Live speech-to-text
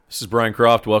This is Brian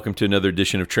Croft. Welcome to another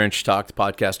edition of Trench Talk, the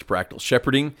podcast of practical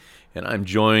shepherding. And I'm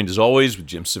joined, as always, with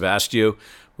Jim Savastio.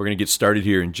 We're going to get started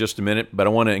here in just a minute, but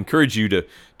I want to encourage you to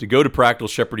go to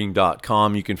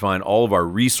practicalshepherding.com. You can find all of our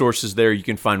resources there. You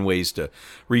can find ways to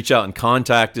reach out and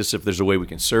contact us if there's a way we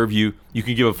can serve you. You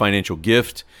can give a financial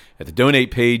gift at the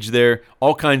donate page there.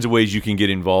 All kinds of ways you can get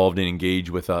involved and engage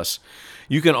with us.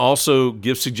 You can also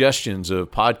give suggestions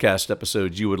of podcast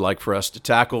episodes you would like for us to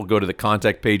tackle. Go to the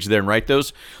contact page there and write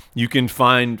those. You can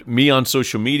find me on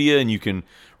social media, and you can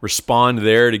respond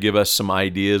there to give us some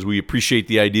ideas. We appreciate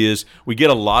the ideas. We get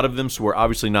a lot of them, so we're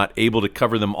obviously not able to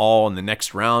cover them all in the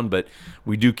next round, but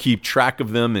we do keep track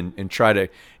of them and try to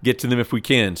get to them if we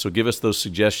can. So give us those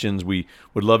suggestions. We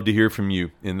would love to hear from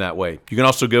you in that way. You can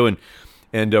also go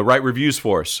and write reviews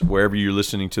for us wherever you're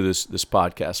listening to this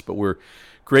podcast. But we're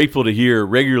grateful to hear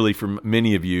regularly from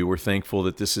many of you. We're thankful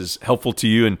that this is helpful to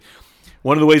you. And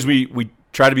one of the ways we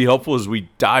try to be helpful is we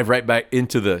dive right back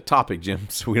into the topic, Jim,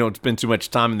 so we don't spend too much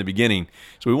time in the beginning.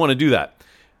 So we want to do that.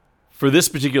 For this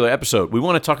particular episode, we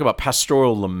want to talk about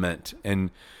pastoral lament.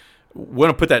 And we want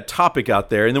to put that topic out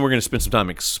there, and then we're going to spend some time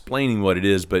explaining what it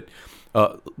is. But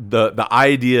the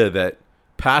idea that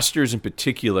pastors in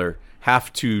particular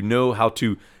have to know how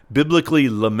to biblically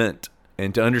lament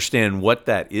and to understand what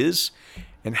that is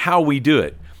and how we do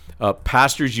it.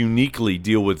 Pastors uniquely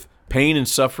deal with pain and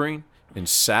suffering and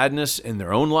sadness in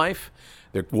their own life.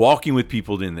 They're walking with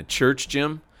people in the church,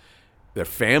 Jim, their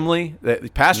family.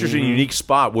 Pastors are in a unique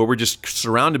spot where we're just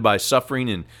surrounded by suffering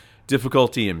and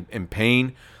difficulty and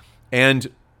pain. And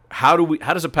how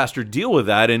does a pastor deal with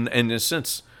that and in a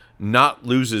sense not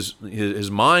lose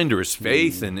his mind or his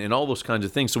faith and all those kinds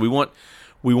of things? So we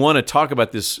want to talk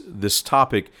about this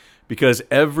topic because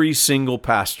every single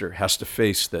pastor has to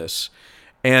face this.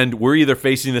 And we're either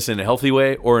facing this in a healthy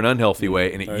way or an unhealthy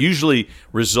way. And it usually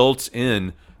results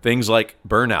in things like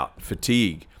burnout,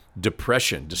 fatigue,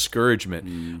 depression,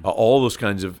 discouragement, all those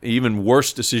kinds of even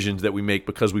worse decisions that we make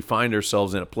because we find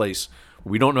ourselves in a place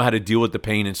where we don't know how to deal with the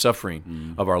pain and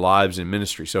suffering of our lives and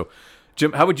ministry. So,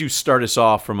 Jim, how would you start us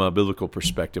off from a biblical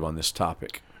perspective on this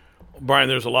topic? Brian,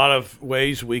 there's a lot of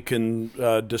ways we can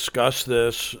discuss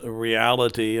this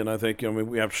reality, and I think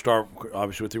we have to start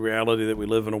obviously with the reality that we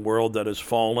live in a world that is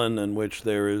fallen, in which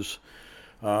there is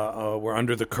we're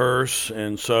under the curse,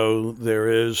 and so there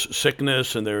is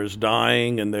sickness, and there is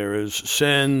dying, and there is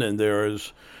sin, and there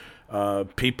is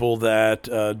people that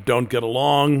don't get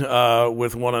along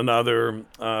with one another,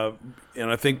 and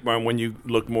I think, Brian, when you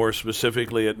look more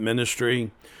specifically at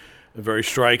ministry, very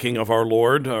striking of our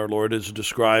Lord. Our Lord is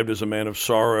described as a man of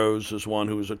sorrows, as one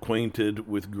who is acquainted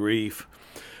with grief.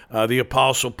 The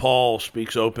Apostle Paul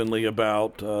speaks openly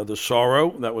about the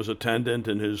sorrow that was attendant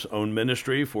in his own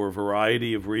ministry for a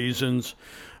variety of reasons.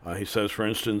 He says, for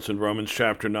instance, in Romans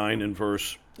chapter 9 and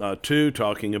verse 2,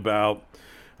 talking about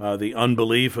the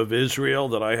unbelief of Israel,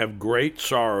 that I have great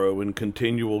sorrow and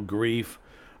continual grief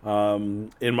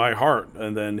in my heart.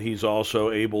 And then he's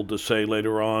also able to say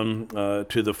later on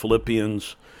to the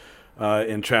Philippians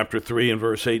in chapter 3 and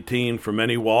verse 18, for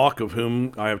many walk, of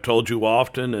whom I have told you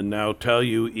often and now tell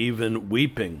you even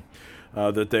weeping,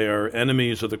 that they are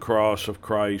enemies of the cross of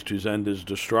Christ, whose end is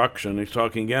destruction. He's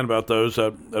talking again about those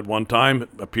that at one time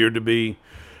appeared to be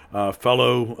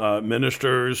fellow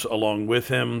ministers along with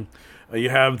him.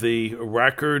 You have the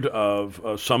record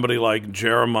of somebody like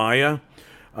Jeremiah,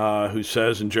 who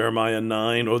says in Jeremiah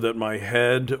 9, oh, that my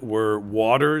head were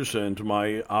waters and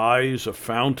my eyes a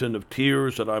fountain of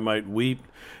tears, that I might weep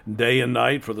day and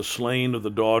night for the slain of the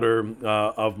daughter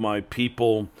of my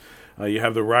people. You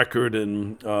have the record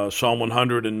in Psalm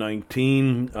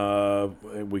 119.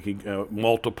 We can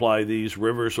multiply these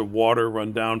rivers of water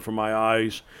run down from my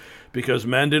eyes, because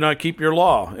men do not keep your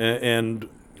law and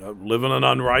live in an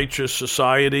unrighteous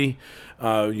society.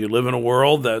 You live in a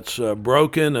world that's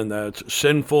broken and that's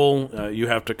sinful. You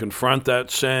have to confront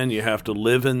that sin. You have to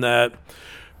live in that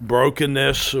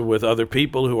brokenness with other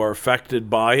people who are affected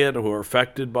by it, who are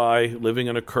affected by living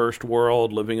in a cursed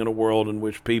world, living in a world in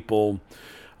which people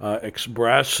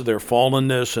express their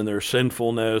fallenness and their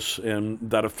sinfulness, and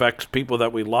that affects people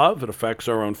that we love. It affects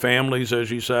our own families,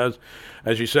 as you said,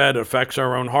 it affects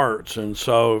our own hearts. And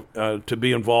so to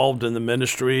be involved in the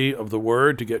ministry of the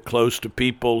Word, to get close to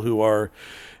people who are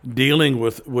dealing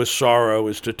with sorrow,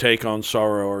 is to take on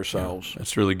sorrow ourselves. Yeah,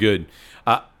 that's really good.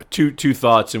 Two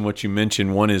thoughts in what you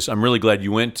mentioned. One is, I'm really glad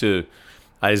you went to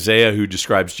Isaiah, who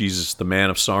describes Jesus, the man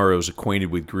of sorrows,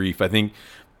 acquainted with grief. I think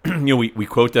we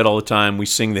quote that all the time. We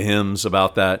sing the hymns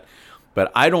about that.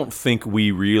 But I don't think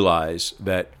we realize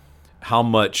that how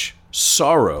much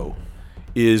sorrow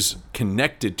is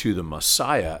connected to the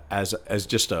Messiah as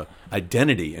just a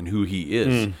identity and who he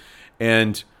is.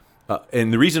 And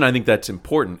the reason I think that's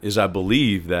important is I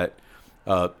believe that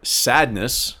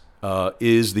sadness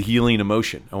is the healing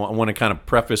emotion. I want to kind of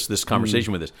preface this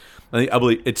conversation with this. I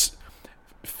believe it's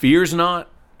fear's not,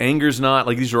 anger's not,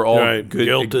 like these are all good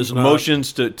Guilt is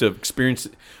emotions to experience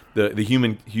the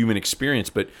human experience,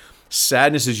 but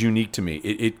sadness is unique to me.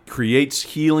 It creates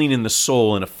healing in the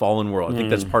soul in a fallen world. I think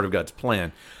that's part of God's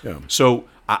plan. Yeah. So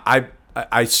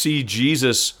I see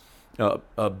Jesus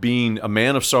being a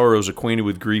man of sorrows, acquainted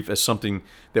with grief, as something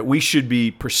that we should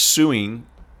be pursuing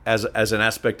as an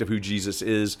aspect of who Jesus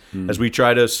is, as we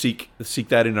try to seek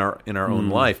that in our own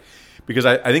life, because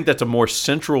I think that's a more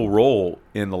central role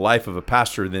in the life of a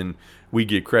pastor than we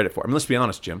give credit for. I mean, let's be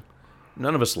honest, Jim.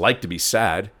 None of us like to be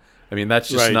sad. I mean, that's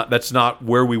just that's not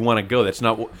where we want to go. That's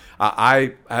not what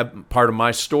I have. Part of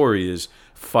my story is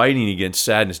fighting against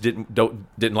sadness.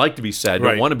 Didn't like to be sad.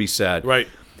 Don't want to be sad. Right.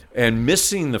 And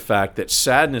missing the fact that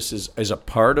sadness is a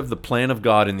part of the plan of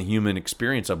God in the human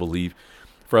experience, I believe,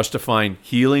 for us to find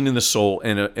healing in the soul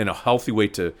and a healthy way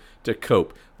to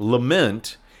cope.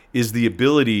 Lament is the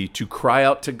ability to cry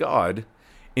out to God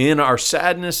in our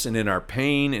sadness and in our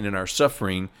pain and in our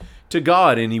suffering to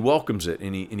God, and he welcomes it,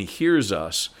 and he hears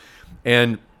us.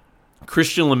 And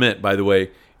Christian lament, by the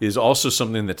way, is also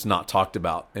something that's not talked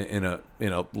about in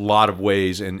a lot of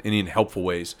ways and in helpful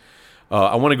ways.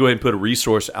 I want to go ahead and put a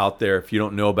resource out there if you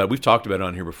don't know about it. We've talked about it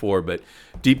on here before, but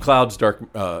Deep Clouds,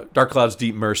 Dark Clouds,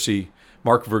 Deep Mercy,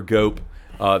 Mark Vergoop,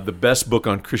 the best book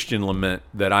on Christian lament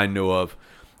that I know of.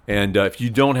 And if you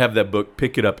don't have that book,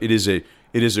 pick it up. It is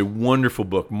a wonderful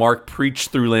book. Mark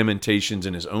preached through Lamentations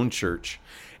in his own church,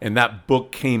 and that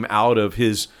book came out of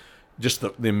his just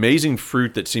the amazing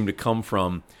fruit that seemed to come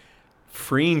from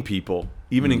freeing people,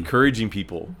 even encouraging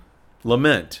people.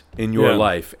 Lament in your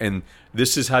life, and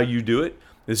this is how you do it.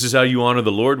 This is how you honor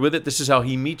the Lord with it. This is how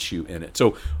he meets you in it.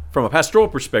 So from a pastoral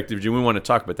perspective, Jim, we want to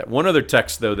talk about that. One other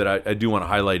text, though, that I do want to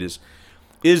highlight is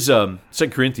 2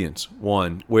 Corinthians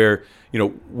 1, where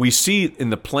we see in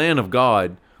the plan of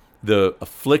God the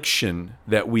affliction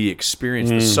that we experience,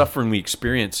 the suffering we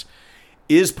experience,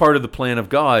 is part of the plan of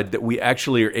God, that we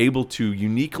actually are able to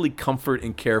uniquely comfort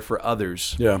and care for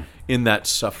others in that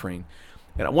suffering.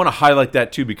 And I want to highlight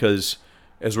that too, because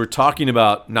as we're talking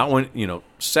about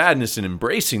sadness and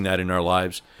embracing that in our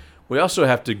lives, we also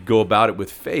have to go about it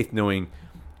with faith, knowing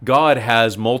God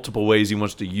has multiple ways he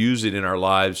wants to use it in our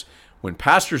lives. When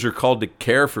pastors are called to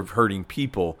care for hurting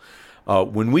people,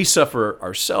 when we suffer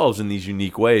ourselves in these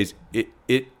unique ways, it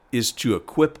is to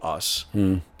equip us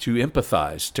to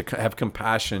empathize, to have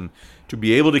compassion, to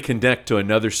be able to connect to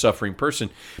another suffering person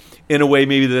in a way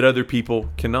maybe that other people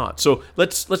cannot. So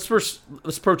let's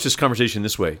approach this conversation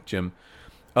this way, Jim.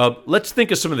 Let's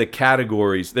think of some of the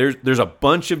categories. There's a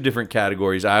bunch of different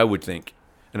categories, I would think,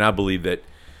 and I believe that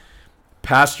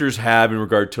pastors have in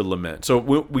regard to lament. So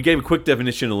we gave a quick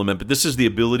definition of lament, but this is the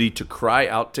ability to cry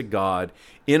out to God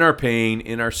in our pain,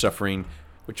 in our suffering,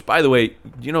 which, by the way,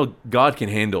 God can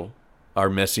handle our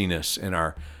messiness and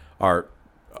our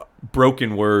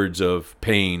broken words of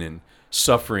pain and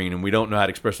suffering, and we don't know how to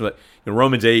express that.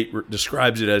 Romans 8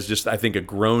 describes it as just, I think, a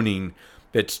groaning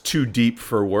that's too deep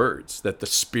for words, that the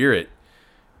Spirit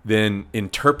then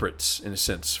interprets, in a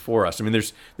sense, for us. I mean,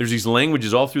 there's these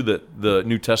languages all through the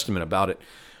New Testament about it.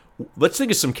 Let's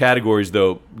think of some categories,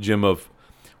 though, Jim, of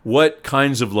what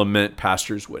kinds of lament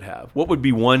pastors would have. What would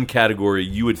be one category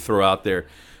you would throw out there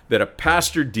that a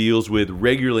pastor deals with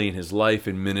regularly in his life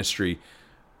and ministry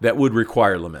that would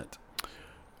require lament?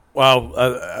 Well,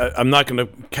 I'm not going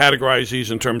to categorize these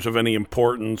in terms of any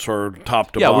importance or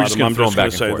top to yeah, bottom. We're just going to throw them back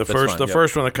and say forth. the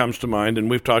first one that comes to mind, and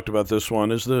we've talked about this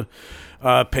one, is the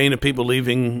pain of people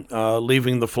leaving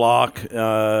the flock,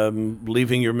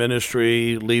 leaving your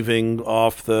ministry, leaving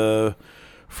off the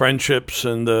friendships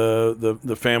and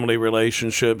the family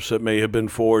relationships that may have been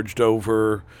forged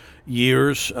over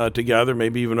years together,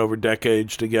 maybe even over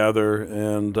decades together.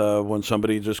 And when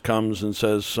somebody just comes and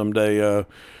says someday,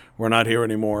 we're not here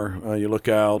anymore, you look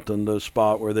out and the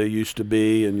spot where they used to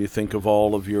be, and you think of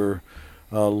all of your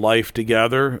life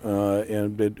together,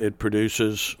 and it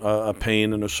produces a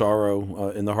pain and a sorrow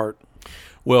in the heart.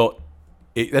 Well,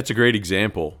 that's a great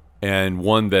example, and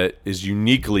one that is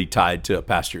uniquely tied to a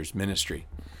pastor's ministry.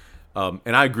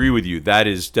 And I agree with you. That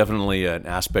is definitely an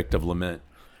aspect of lament.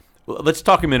 Let's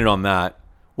talk a minute on that.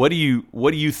 What do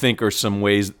you think are some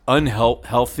ways,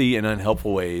 healthy and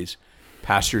unhelpful ways,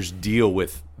 pastors deal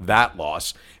with that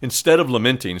loss instead of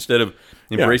lamenting, instead of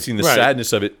embracing the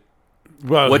sadness of it?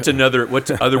 Well, What's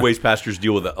other ways pastors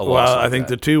deal with a loss? Well, like I think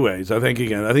that? the two ways. I think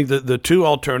the two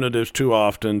alternatives too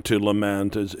often to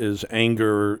lament is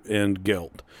anger and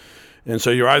guilt. And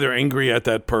so you're either angry at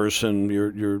that person,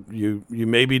 you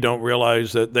maybe don't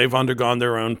realize that they've undergone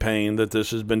their own pain, that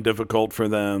this has been difficult for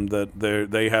them, that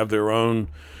they have their own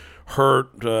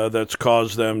hurt that's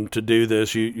caused them to do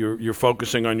this. You're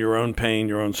focusing on your own pain,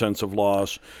 your own sense of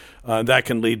loss. That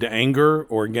can lead to anger,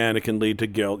 or again, it can lead to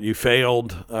guilt. You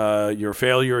failed. You're a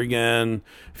failure again.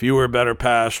 If you were a better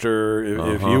pastor,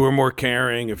 if you were more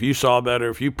caring, if you saw better,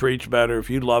 if you preached better, if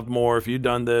you loved more, if you'd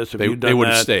done this, if you'd done that. They would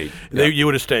have stayed. You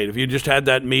would have stayed. If you just had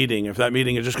that meeting, if that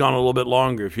meeting had just gone a little bit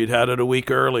longer, if you'd had it a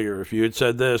week earlier, if you had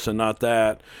said this and not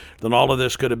that, then all of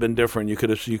this could have been different. You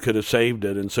could have saved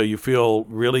it. And so you feel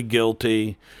really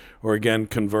guilty. Or again,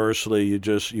 conversely,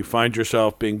 you find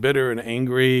yourself being bitter and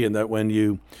angry, and that when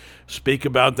you speak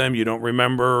about them, you don't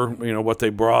remember, what they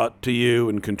brought to you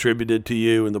and contributed to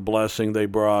you and the blessing they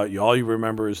brought. All you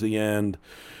remember is the end,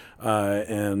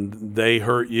 and they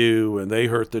hurt you and they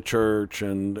hurt the church,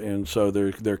 and so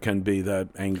there can be that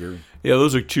anger. Yeah,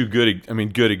 those are two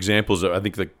good examples of, I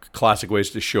think, the classic ways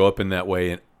to show up in that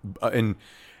way, and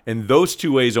those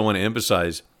two ways I want to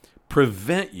emphasize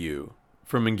prevent you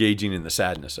from engaging in the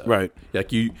sadness of it. Right.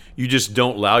 Like you just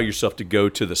don't allow yourself to go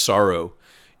to the sorrow.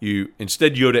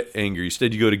 Instead you go to anger.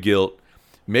 Instead you go to guilt,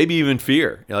 maybe even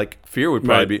fear. Like fear would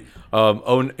probably be,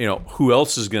 who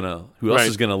else is gonna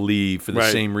leave for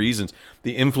the same reasons?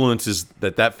 The influences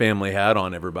that family had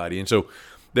on everybody, and so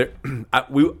I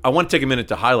want to take a minute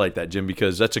to highlight that, Jim,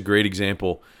 because that's a great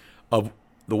example of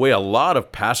the way a lot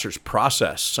of pastors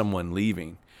process someone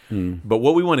leaving. But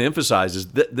what we want to emphasize is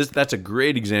that's a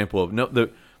great example of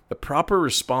the proper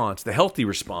response, the healthy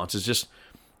response is just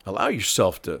allow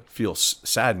yourself to feel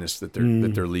sadness that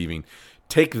they're leaving.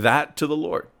 Take that to the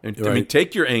Lord. I mean,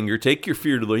 take your anger, take your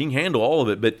fear to the Lord. You can handle all of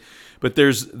it, but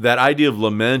there's that idea of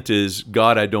lament is,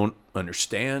 God, I don't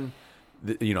understand.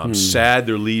 I'm sad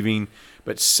they're leaving.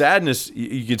 But sadness,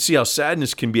 you can see how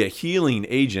sadness can be a healing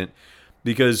agent,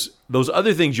 because those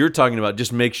other things you're talking about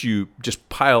just makes you just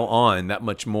pile on that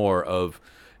much more of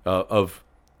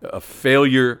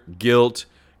failure, guilt,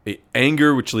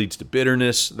 anger, which leads to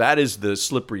bitterness. That is the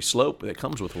slippery slope that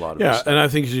comes with a lot of this. Yeah, and I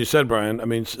think, as you said, Brian, I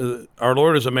mean, our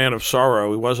Lord is a man of sorrow.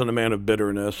 He wasn't a man of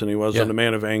bitterness, and he wasn't a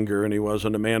man of anger, and he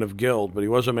wasn't a man of guilt, but he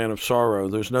was a man of sorrow.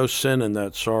 There's no sin in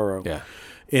that sorrow. Yeah.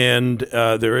 And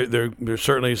there's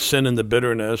certainly sin in the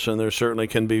bitterness, and there certainly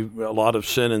can be a lot of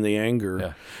sin in the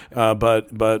anger. Yeah. But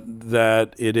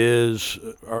that it is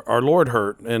our Lord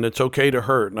hurt, and it's okay to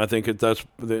hurt. And I think that's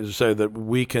to say that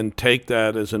we can take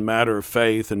that as a matter of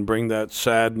faith and bring that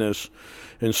sadness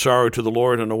and sorrow to the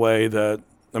Lord in a way that,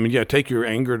 take your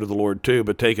anger to the Lord too,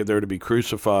 but take it there to be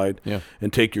crucified,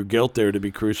 and take your guilt there to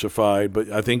be crucified. But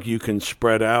I think you can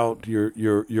spread out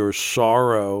your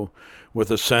sorrow with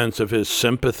a sense of his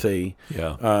sympathy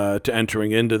to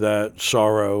entering into that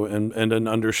sorrow and an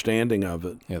understanding of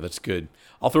it. Yeah, that's good.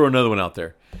 I'll throw another one out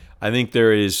there. I think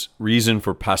there is reason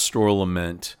for pastoral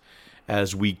lament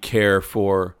as we care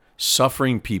for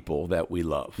suffering people that we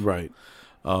love. Right.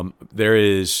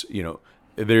 There's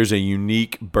a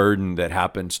unique burden that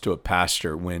happens to a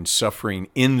pastor when suffering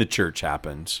in the church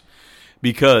happens,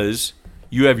 because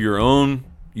you have your own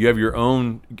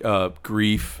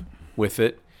grief with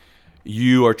it.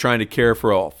 You are trying to care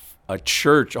for a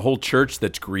whole church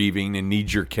that's grieving and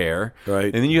needs your care. Right.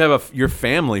 And then you have your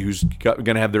family who's going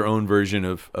to have their own version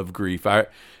of grief. I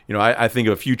think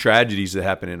of a few tragedies that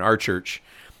happened in our church,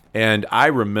 and I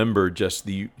remember just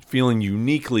the feeling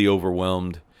uniquely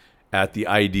overwhelmed at the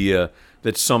idea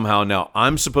that somehow now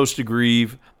I'm supposed to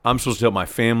grieve, I'm supposed to help my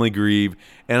family grieve,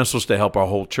 and I'm supposed to help our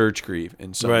whole church grieve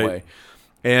in some way.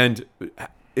 And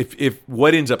if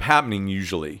what ends up happening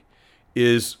usually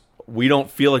is we don't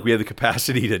feel like we have the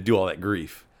capacity to do all that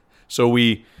grief. So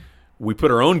we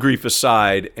put our own grief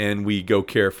aside and we go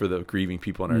care for the grieving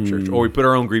people in our church. Or we put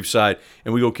our own grief aside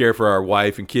and we go care for our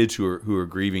wife and kids who are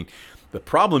grieving. The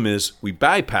problem is we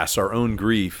bypass our own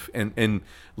grief and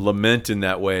lament in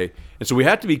that way. And so we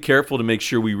have to be careful to make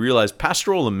sure we realize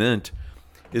pastoral lament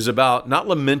is about not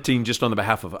lamenting just on the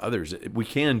behalf of others. We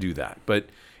can do that, but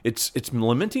it's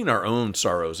lamenting our own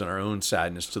sorrows and our own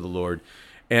sadness to the Lord.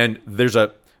 And there's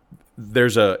a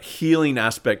healing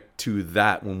aspect to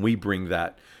that when we bring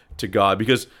that to God,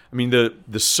 because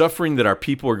the suffering that our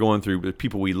people are going through, the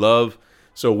people we love,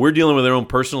 so we're dealing with their own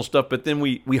personal stuff, but then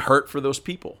we hurt for those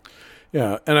people.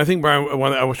 Yeah, and I think, Brian,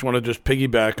 I just want to just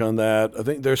piggyback on that. I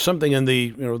think there's something in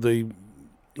the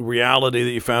reality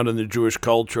that you found in the Jewish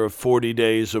culture of 40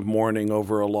 days of mourning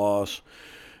over a loss.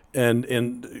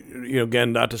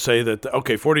 again, not to say that,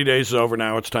 okay, 40 days is over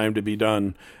now, it's time to be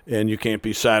done, and you can't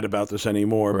be sad about this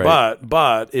anymore. Right.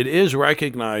 But it is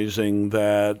recognizing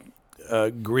that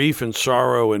grief and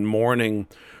sorrow and mourning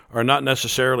are not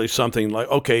necessarily something like,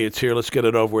 okay, it's here, let's get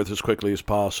it over with as quickly as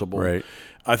possible. Right.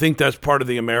 I think that's part of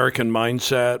the American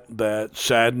mindset, that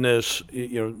sadness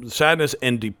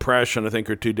and depression, I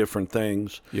think, are two different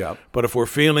things. Yeah. But if we're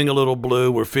feeling a little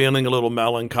blue, we're feeling a little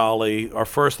melancholy, our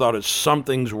first thought is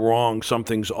something's wrong,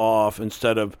 something's off,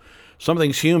 instead of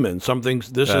something's human.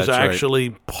 This is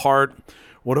actually part.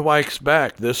 What do I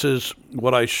expect? This is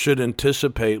what I should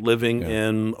anticipate living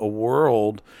in a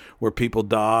world where people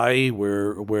die,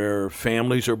 where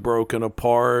families are broken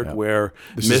apart, where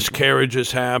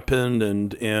miscarriages happen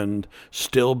and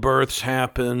stillbirths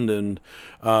happen, and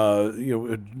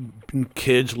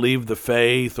kids leave the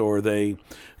faith, or they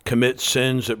commit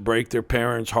sins that break their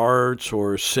parents' hearts,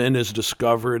 or sin is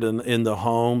discovered in the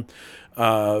home.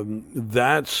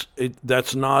 That's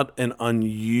not an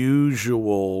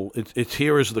unusual. It's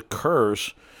here as the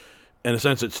curse. In a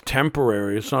sense, it's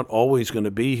temporary. It's not always going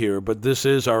to be here, but this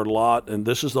is our lot, and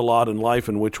this is the lot in life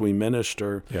in which we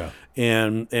minister. Yeah.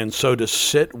 And so to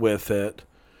sit with it,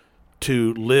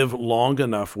 to live long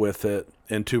enough with it,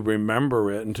 and to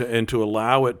remember it, and to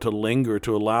allow it to linger,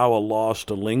 to allow a loss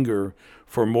to linger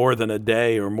for more than a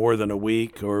day or more than a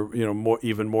week, or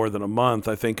even more than a month,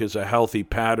 I think is a healthy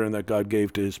pattern that God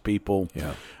gave to his people,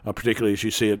 particularly as you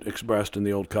see it expressed in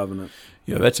the Old Covenant.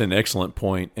 Yeah, that's an excellent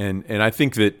point. And I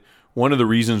think that one of the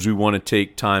reasons we want to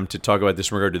take time to talk about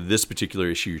this in regard to this particular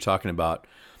issue you're talking about,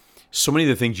 so many of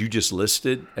the things you just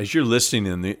listed, as you're listening,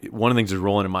 and one of the things that's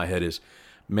rolling in my head is,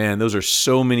 man, those are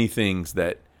so many things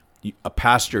that a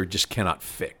pastor just cannot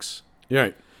fix.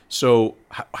 Right. So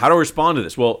how do I respond to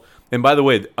this? Well, and by the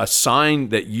way, a sign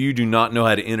that you do not know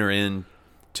how to enter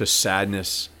into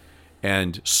sadness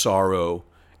and sorrow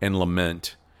and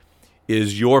lament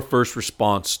is your first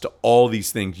response to all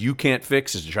these things you can't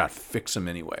fix is to try to fix them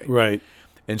anyway. Right.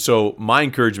 And so my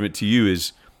encouragement to you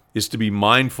is to be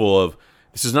mindful of,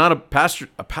 this is not a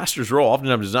pastor's role.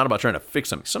 Oftentimes it's not about trying to fix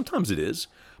something. Sometimes it is,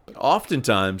 but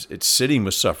oftentimes it's sitting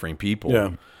with suffering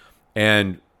people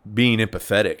and being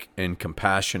empathetic and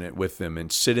compassionate with them, and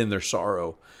sit in their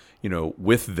sorrow,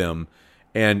 with them.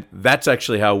 And that's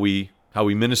actually how we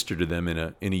minister to them in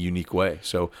a unique way.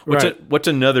 So what's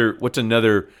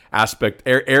another aspect,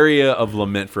 area of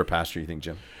lament for a pastor, you think,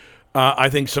 Jim? I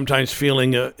think sometimes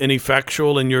feeling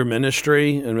ineffectual in your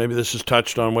ministry, and maybe this is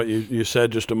touched on what you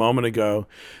said just a moment ago,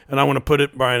 and I want to put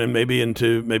it, Brian,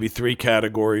 into three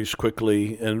categories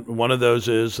quickly. And one of those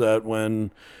is that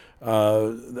when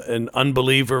an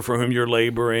unbeliever for whom you're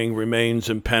laboring remains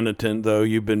impenitent, though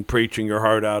you've been preaching your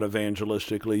heart out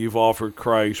evangelistically, you've offered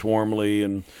Christ warmly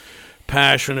and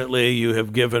passionately, you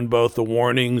have given both the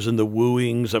warnings and the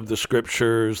wooings of the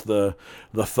Scriptures, the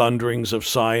thunderings of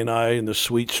Sinai and the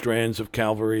sweet strands of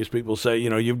Calvary, as people say.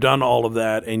 You've done all of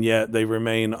that, and yet they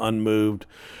remain unmoved.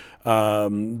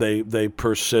 They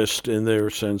persist in their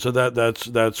sin. So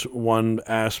that's one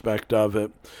aspect of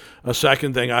it. A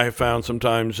second thing I have found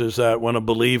sometimes is that when a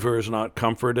believer is not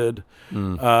comforted,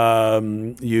 you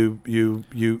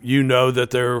know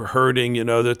that they're hurting, you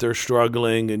know that they're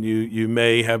struggling, and you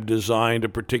may have designed a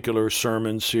particular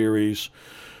sermon series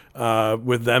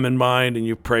with them in mind, and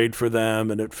you prayed for them,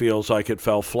 and it feels like it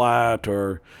fell flat,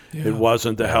 or it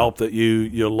wasn't the help that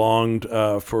you longed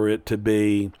for it to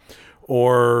be,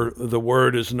 or the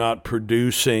word is not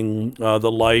producing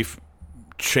the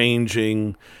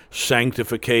life-changing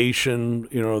sanctification,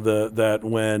 that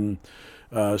when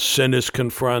sin is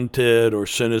confronted or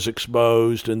sin is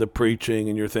exposed in the preaching,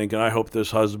 and you're thinking, I hope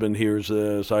this husband hears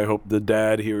this, I hope the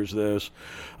dad hears this,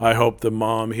 I hope the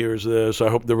mom hears this, I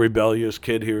hope the rebellious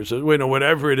kid hears this,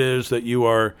 whatever it is that you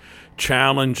are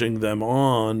challenging them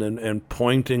on and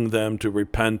pointing them to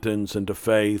repentance and to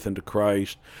faith and to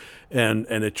Christ, and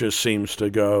it just seems to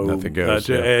go, nothing goes.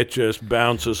 It just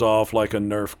bounces off like a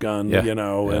Nerf gun,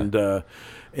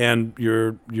 and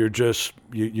you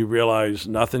realize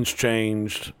nothing's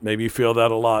changed. Maybe you feel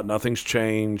that a lot. Nothing's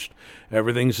changed.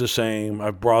 Everything's the same.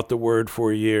 I've brought the word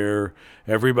for a year.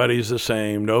 Everybody's the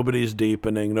same. Nobody's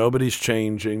deepening. Nobody's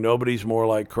changing. Nobody's more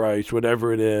like Christ,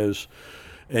 whatever it is.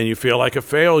 And you feel like a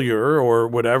failure, or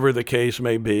whatever the case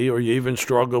may be, or you even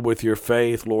struggle with your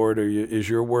faith, Lord, or is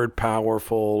your word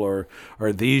powerful, or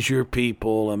are these your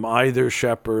people? Am I their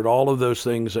shepherd? All of those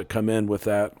things that come in with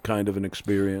that kind of an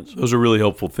experience. Those are really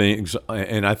helpful things.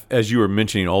 And as you were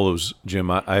mentioning all those,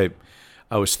 Jim, I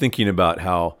was thinking about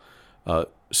how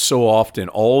so often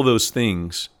all those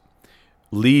things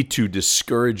lead to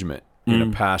discouragement in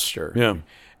a pastor. Yeah.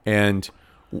 And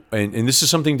and this is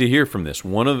something to hear from this.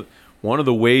 One of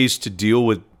the ways to deal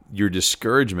with your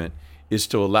discouragement is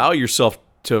to allow yourself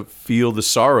to feel the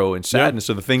sorrow and sadness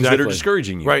of the things that are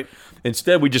discouraging you. Right.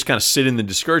 Instead, we just kind of sit in the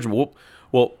discouragement.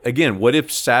 Well, again, what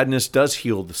if sadness does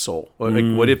heal the soul?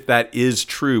 What if that is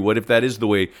true? What if that is the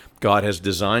way God has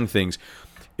designed things?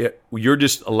 You're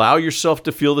just allow yourself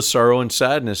to feel the sorrow and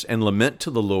sadness and lament to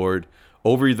the Lord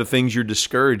over the things you're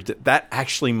discouraged. That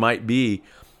actually might be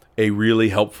a really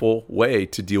helpful way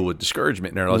to deal with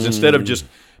discouragement in our lives. Instead of just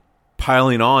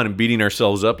piling on and beating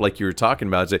ourselves up like you were talking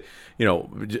about. Say,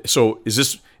 so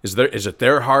is it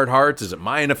their hard hearts? Is it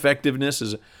my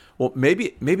ineffectiveness? Well,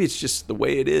 maybe it's just the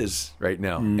way it is right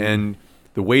now. And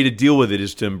the way to deal with it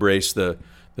is to embrace the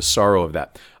sorrow of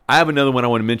that. I have another one I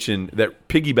want to mention that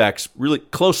piggybacks really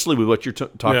closely with what you're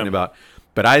talking about,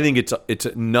 but I think it's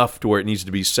enough to where it needs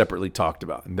to be separately talked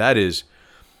about. And that is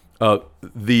a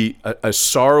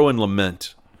sorrow and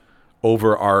lament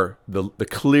over the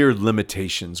clear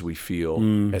limitations we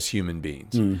feel as human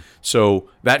beings. So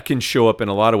that can show up in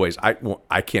a lot of ways.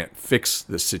 I can't fix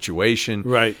this situation.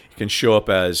 Right. It can show up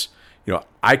as,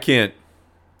 I can't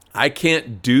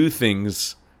do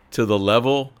things to the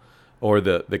level or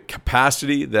the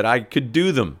capacity that I could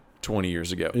do them 20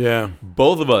 years ago. Yeah.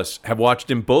 Both of us have watched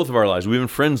in both of our lives. We've been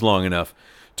friends long enough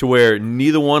to where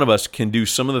neither one of us can do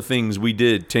some of the things we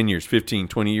did 10 years, 15,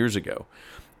 20 years ago.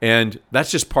 And that's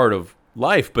just part of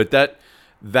life, but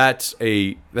that's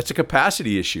a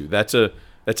capacity issue. That's a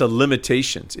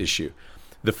limitations issue.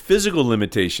 The physical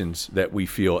limitations that we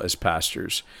feel as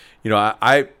pastors.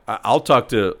 I'll talk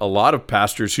to a lot of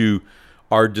pastors who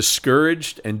are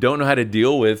discouraged and don't know how to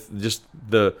deal with just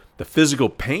the physical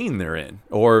pain they're in,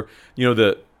 or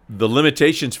the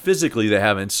limitations physically they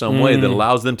have in some way that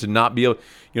allows them to not be able.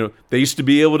 They used to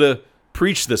be able to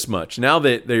preach this much. Now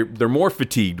they're more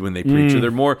fatigued when they preach, or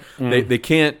they're more they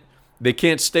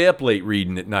can't stay up late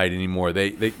reading at night anymore.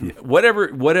 They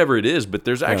whatever it is, but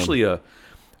there's actually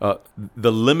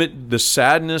the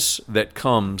sadness that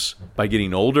comes by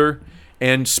getting older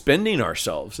and spending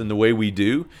ourselves in the way we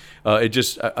do.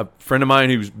 A friend of mine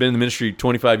who's been in the ministry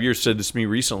 25 years said this to me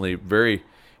recently, in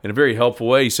a very helpful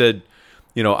way. He said,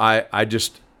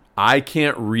 I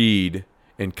can't read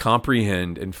and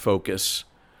comprehend and focus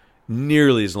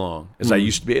nearly as long as I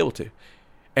used to be able to.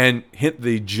 And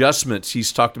the adjustments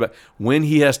he's talked about when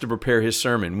he has to prepare his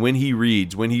sermon, when he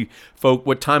reads,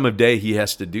 what time of day he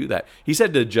has to do that. He's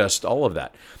had to adjust all of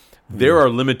that. There are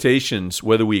limitations,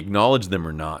 whether we acknowledge them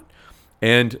or not.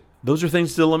 And those are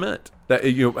things to lament. That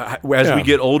as we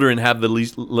get older and have the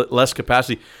less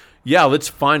capacity, let's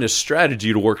find a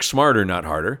strategy to work smarter, not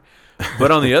harder.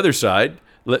 But on the other side,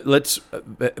 let's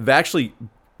actually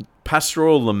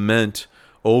pastoral lament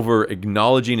over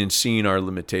acknowledging and seeing our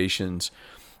limitations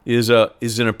is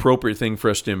an appropriate thing for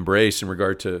us to embrace in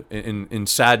regard to in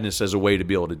sadness as a way to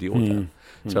be able to deal with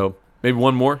that. So maybe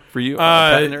one more for you,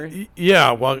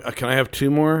 Yeah. Well, can I have two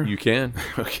more? You can.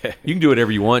 Okay. You can do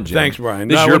whatever you want, Jim. Thanks, Brian.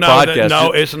 This is your podcast.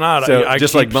 No, it's not. So,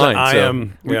 just like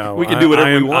mine. We can do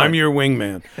whatever we want. I'm your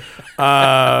wingman.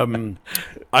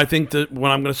 I think that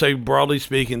when I'm going to say, broadly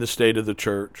speaking, the state of the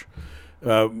church,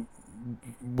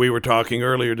 we were talking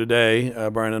earlier today,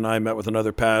 Brian and I met with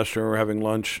another pastor, and we're having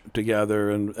lunch together,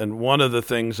 and one of the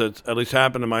things that's at least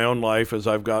happened in my own life as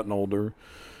I've gotten older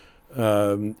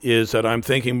is that I'm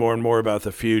thinking more and more about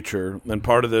the future. And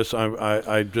part of this,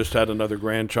 I just had another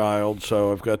grandchild,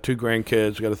 so I've got two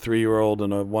grandkids. I've got a 3-year-old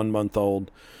and a 1-month-old.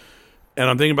 And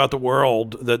I'm thinking about the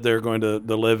world that they're going to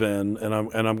live in, and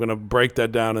I'm going to break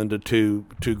that down into two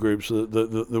groups: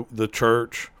 the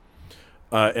church,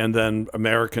 and then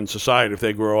American society. If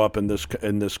they grow up in this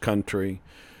country,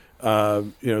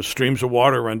 streams of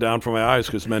water run down from my eyes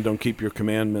because men don't keep your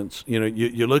commandments.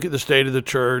 You look at the state of the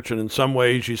church, and in some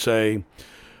ways you say,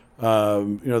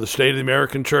 the state of the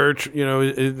American church.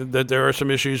 That there are some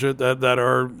issues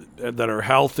that are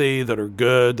healthy, that are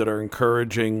good, that are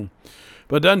encouraging.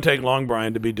 But it doesn't take long,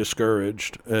 Brian, to be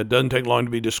discouraged. It doesn't take long to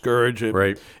be discouraged.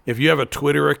 Right. If you have a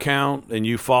Twitter account and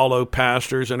you follow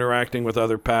pastors interacting with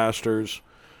other pastors,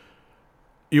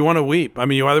 you want to weep. I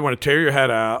mean, you either want to tear your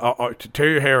head out, tear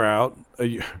your hair out,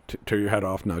 tear your head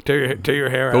off. No, tear your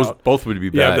hair out. Those both would be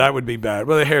bad. Yeah, that would be bad.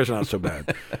 Well, the hair's not so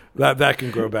bad. that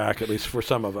can grow back, at least for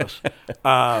some of us.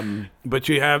 But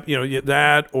you have,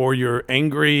 that, or you're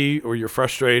angry, or you're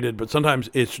frustrated. But sometimes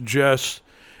it's just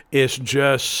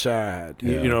sad.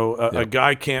 Yeah. A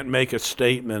guy can't make a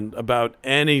statement about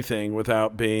anything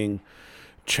without being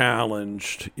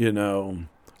challenged.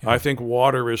 I think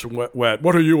water is wet.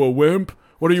 What are you, a wimp?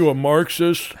 What are you, a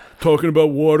Marxist, talking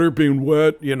about water being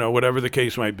wet? Whatever the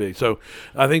case might be. So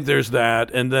I think there's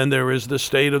that, and then there is the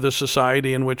state of the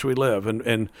society in which we live,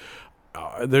 and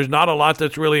there's not a lot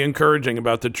that's really encouraging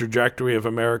about the trajectory of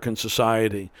American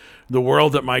society, the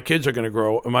world that my grandkids are going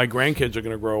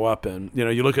to grow up in.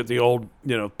 You look at the old,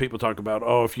 people talk about,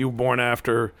 if you were born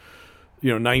after,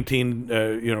 before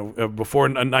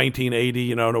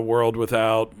 1980, in a world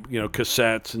without,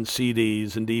 cassettes and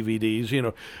CDs and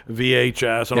DVDs,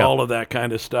 VHS and all of that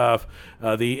kind of stuff,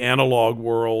 the analog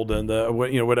world and the,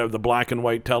 whatever, the black and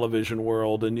white television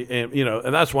world. And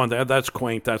that's one thing, that's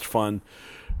quaint, that's fun.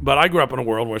 But I grew up in a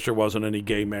world in which there wasn't any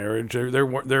gay marriage.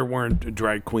 There weren't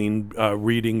drag queen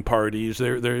reading parties.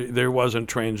 There wasn't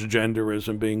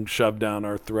transgenderism being shoved down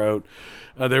our throat.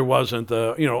 There wasn't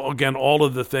again, all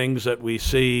of the things that we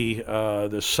see,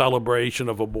 the celebration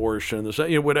of abortion,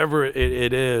 whatever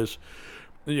it is.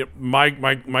 My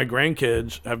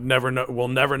grandkids will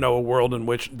never know a world in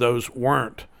which those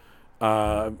weren't.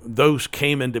 Those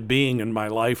came into being in my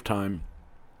lifetime.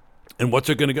 And what's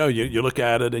it going to go? You look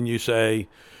at it and you say,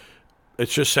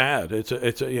 it's just sad.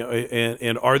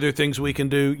 And are there things we can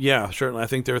do? Yeah, certainly. I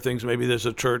think there are things maybe as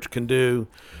a church can do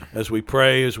as we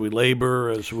pray, as we labor,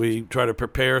 as we try to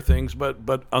prepare things.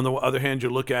 But on the other hand,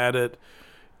 you look at it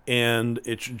and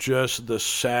it's just the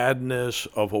sadness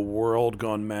of a world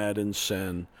gone mad in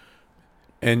sin.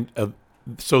 And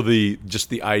so the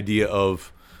idea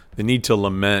of the need to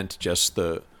lament just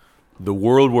the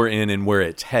world we're in and where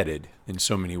it's headed in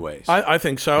so many ways. I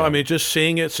think so. Yeah. I mean, just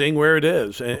seeing where it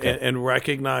is, and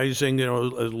recognizing,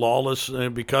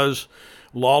 because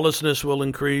lawlessness will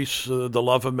increase, the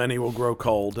love of many will grow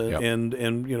cold, and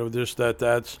just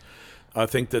that's. I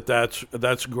think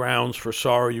that's grounds for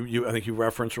sorrow. I think you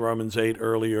referenced Romans 8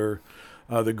 earlier.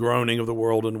 The groaning of the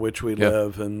world in which we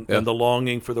live, and the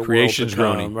longing for the Creation's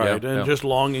world to groaning. come, right? And just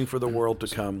longing for the world to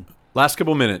come. Last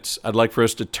couple minutes, I'd like for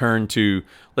us to turn to,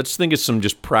 let's think of some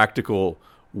just practical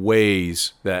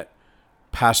ways that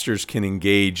pastors can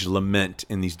engage lament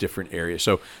in these different areas.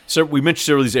 So we mentioned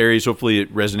several of these areas. Hopefully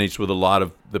it resonates with a lot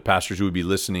of the pastors who would be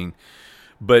listening.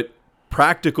 But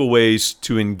practical ways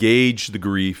to engage the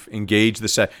grief, engage the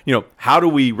sad. How do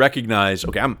we recognize,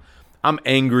 okay, I'm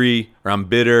angry or I'm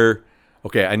bitter.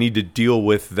 Okay, I need to deal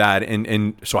with that.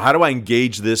 And so how do I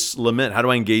engage this lament? How do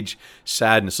I engage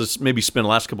sadness? Let's maybe spend the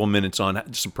last couple of minutes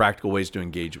on some practical ways to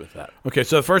engage with that. Okay,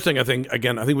 so the first thing I think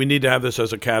we need to have this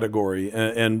as a category.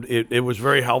 And it was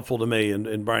very helpful to me.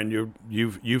 And Brian,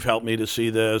 you've helped me to see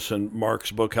this, and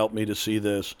Mark's book helped me to see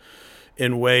this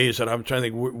in ways that I'm trying to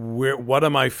think, what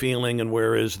am I feeling and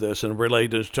where is this? And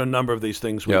related to a number of these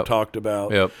things we've talked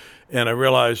about. Yep. And I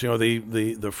realized,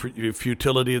 the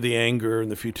futility of the anger and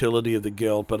the futility of the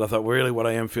guilt, but I thought really what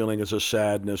I am feeling is a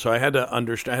sadness. So I had to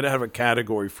understand, I had to have a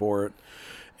category for it.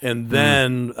 And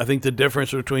then I think the difference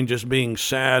between just being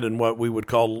sad and what we would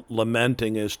call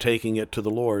lamenting is taking it to the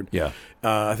Lord. Yeah.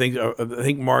 I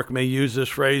think Mark may use this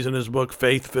phrase in his book,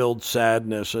 faith-filled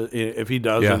sadness. If he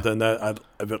doesn't, then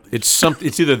it's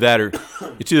either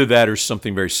that or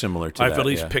something very similar to that. I've at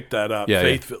least picked that up.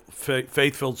 Yeah,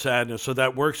 faith-filled sadness. So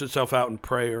that works itself out in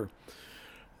prayer.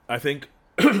 I think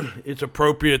it's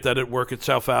appropriate that it work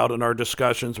itself out in our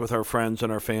discussions with our friends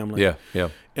and our family. Yeah.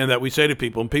 And that we say to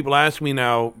people, and people ask me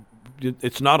now,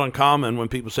 it's not uncommon when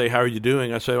people say, "How are you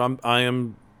doing?" I say,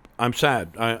 I'm sad.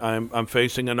 I'm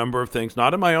facing a number of things,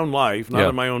 not in my own life, not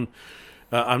in my own.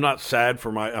 I'm not sad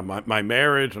for my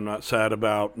marriage. I'm not sad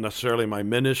about necessarily my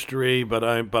ministry, but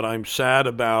I'm sad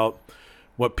about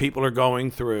what people are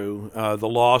going through, the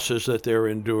losses that they're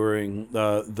enduring,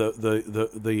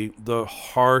 the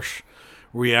harsh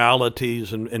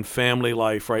realities in family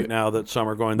life right now that some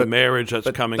are going, the marriage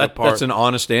that's coming apart. That's an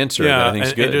honest answer. Yeah, I think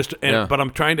is good. But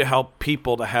I'm trying to help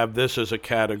people to have this as a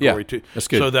category too, that's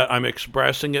good. So that I'm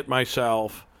expressing it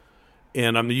myself,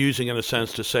 and I'm using it in a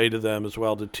sense to say to them as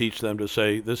well, to teach them to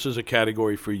say, this is a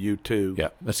category for you too. Yeah,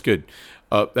 that's good.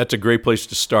 That's a great place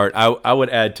to start. I would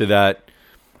add to that,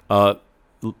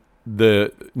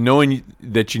 the knowing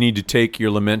that you need to take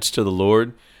your laments to the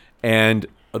Lord, and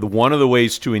one of the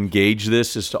ways to engage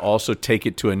this is to also take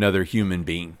it to another human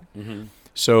being. Mm-hmm.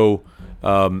 So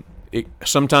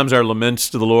sometimes our laments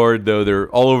to the Lord, though they're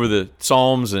all over the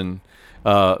Psalms and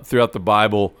throughout the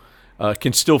Bible,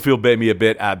 can still feel maybe a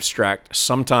bit abstract,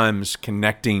 sometimes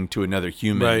connecting to another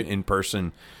human in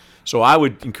person. So I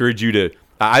would encourage you to,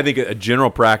 I think a general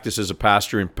practice as a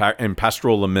pastor in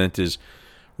pastoral lament is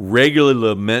regularly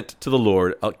lament to the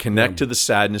Lord, connect to the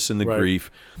sadness and the grief,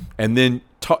 and then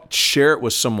share it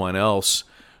with someone else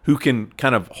who can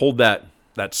kind of hold that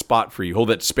spot for you, hold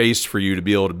that space for you to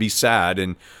be able to be sad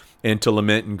and to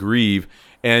lament and grieve.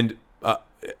 And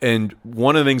And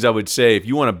one of the things I would say, if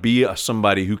you want to be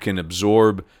somebody who can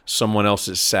absorb someone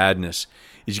else's sadness,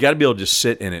 is you got to be able to just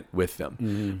sit in it with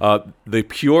them. The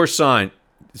pure sign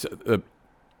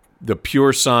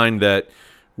that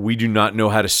we do not know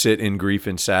how to sit in grief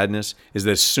and sadness is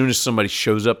that as soon as somebody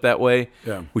shows up that way,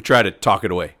 we try to talk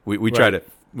it away. We try to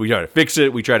fix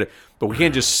it. But we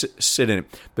can't just sit in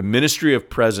it. The ministry of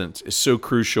presence is so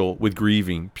crucial with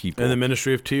grieving people, and the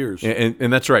ministry of tears.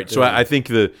 And that's right. So I think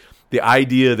the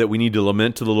idea that we need to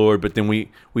lament to the Lord, but then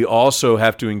we also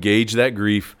have to engage that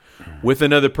grief with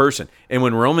another person. And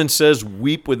when Romans says,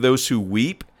 "Weep with those who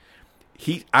weep,"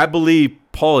 I believe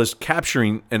Paul is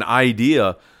capturing an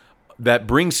idea that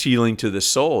brings healing to the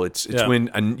soul. It's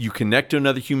when you connect to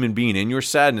another human being in your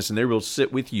sadness, and they will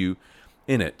sit with you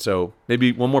in it. So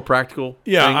maybe one more practical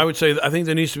thing? I would say I think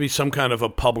there needs to be some kind of a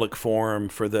public forum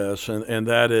for this, and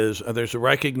that is there's a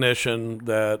recognition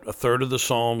that a third of the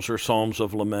Psalms are Psalms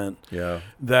of lament.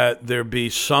 That there be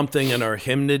something in our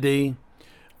hymnody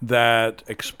that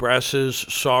expresses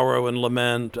sorrow and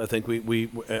lament. I think we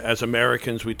as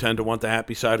Americans, we tend to want the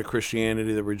happy side of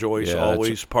Christianity, the rejoice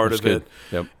always part of good. it.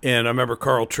 Yep. And I remember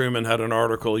Carl Trueman had an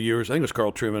article I think it was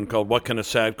Carl Trueman, called "What Can a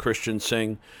Sad Christian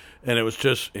Sing?" And it was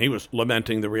he was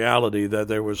lamenting the reality that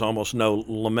there was almost no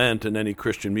lament in any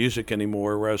Christian music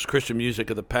anymore, whereas Christian music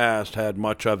of the past had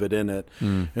much of it in it.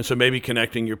 And so maybe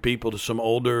connecting your people to some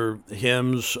older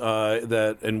hymns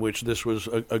that in which this was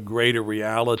a greater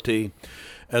reality,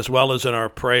 as well as in our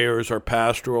prayers, our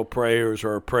pastoral prayers,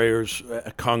 or our prayers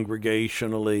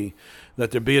congregationally,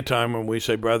 that there be a time when we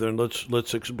say, "Brethren,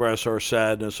 let's express our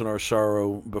sadness and our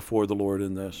sorrow before the Lord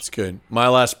in this." It's good. My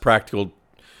last practical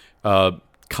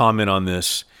comment on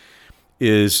this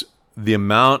is the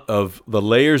amount of the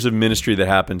layers of ministry that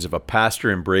happens if a pastor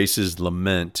embraces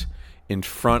lament in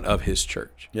front of his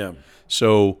church.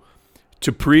 So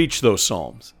to preach those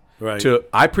Psalms. Right.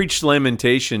 I preached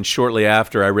lamentation shortly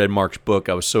after I read Mark's book.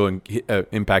 I was so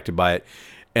impacted by it.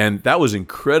 And that was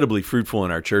incredibly fruitful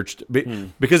in our church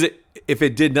because if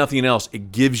it did nothing else,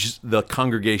 it gives the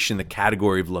congregation the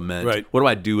category of lament. Right. What do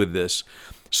I do with this?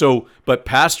 So, but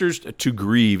pastors to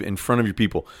grieve in front of your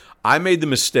people. I made the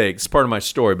mistake, it's part of my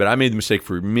story, but I made the mistake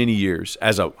for many years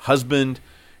as a husband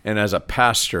and as a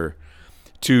pastor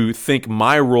to think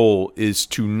my role is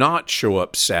to not show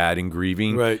up sad and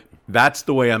grieving. Right. That's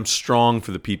the way I'm strong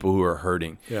for the people who are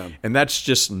hurting. And that's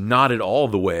just not at all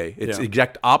the way. It's the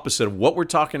exact opposite of what we're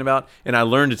talking about. And I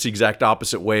learned it's the exact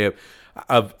opposite way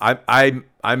of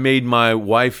I made my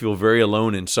wife feel very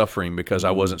alone in suffering because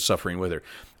I wasn't suffering with her.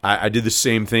 I did the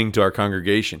same thing to our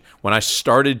congregation. When I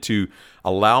started to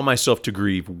allow myself to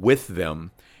grieve with them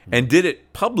and did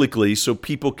it publicly so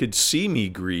people could see me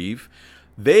grieve,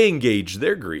 they engaged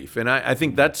their grief. And I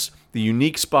think that's the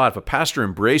unique spot. If a pastor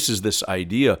embraces this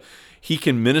idea, he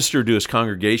can minister to his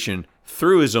congregation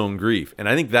through his own grief. And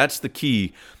I think that's the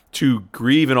key to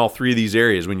grieve in all three of these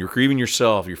areas. When you're grieving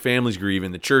yourself, your family's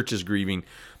grieving, the church is grieving,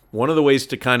 one of the ways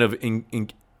to kind of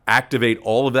activate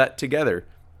all of that together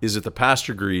is that the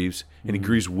pastor grieves, and he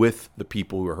grieves with the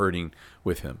people who are hurting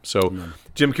with him. So,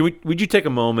 Jim, would you take a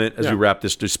moment as we wrap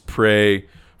this, just pray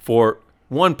for,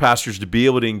 one, pastors to be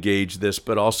able to engage this,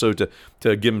 but also to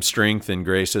give them strength and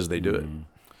grace as they do it.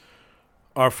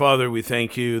 Our Father, we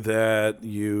thank you that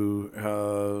you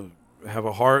have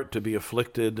a heart to be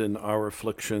afflicted in our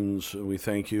afflictions. We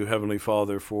thank you, Heavenly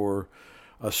Father, for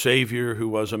a Savior who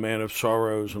was a man of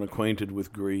sorrows and acquainted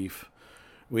with grief.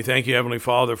 We thank you, Heavenly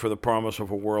Father, for the promise of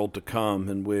a world to come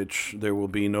in which there will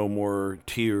be no more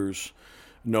tears,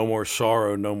 no more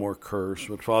sorrow, no more curse.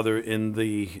 But Father,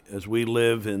 as we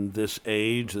live in this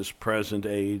age, this present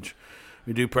age,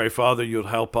 we do pray, Father, you'll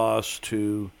help us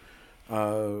to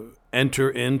enter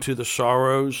into the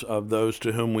sorrows of those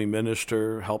to whom we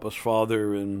minister. Help us,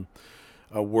 Father, in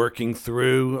working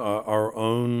through our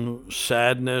own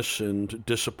sadness and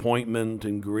disappointment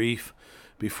and grief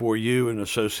before you in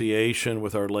association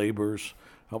with our labors.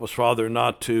 Help us, Father,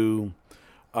 not to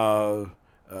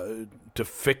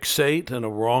fixate in a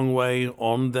wrong way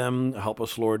on them. Help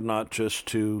us, Lord, not just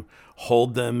to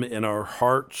hold them in our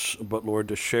hearts, but, Lord,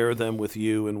 to share them with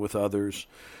you and with others.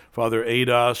 Father, aid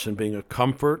us in being a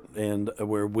comfort, and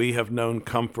where we have known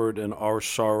comfort in our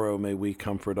sorrow, may we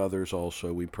comfort others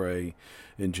also, we pray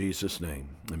in Jesus' name.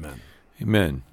 Amen. Amen.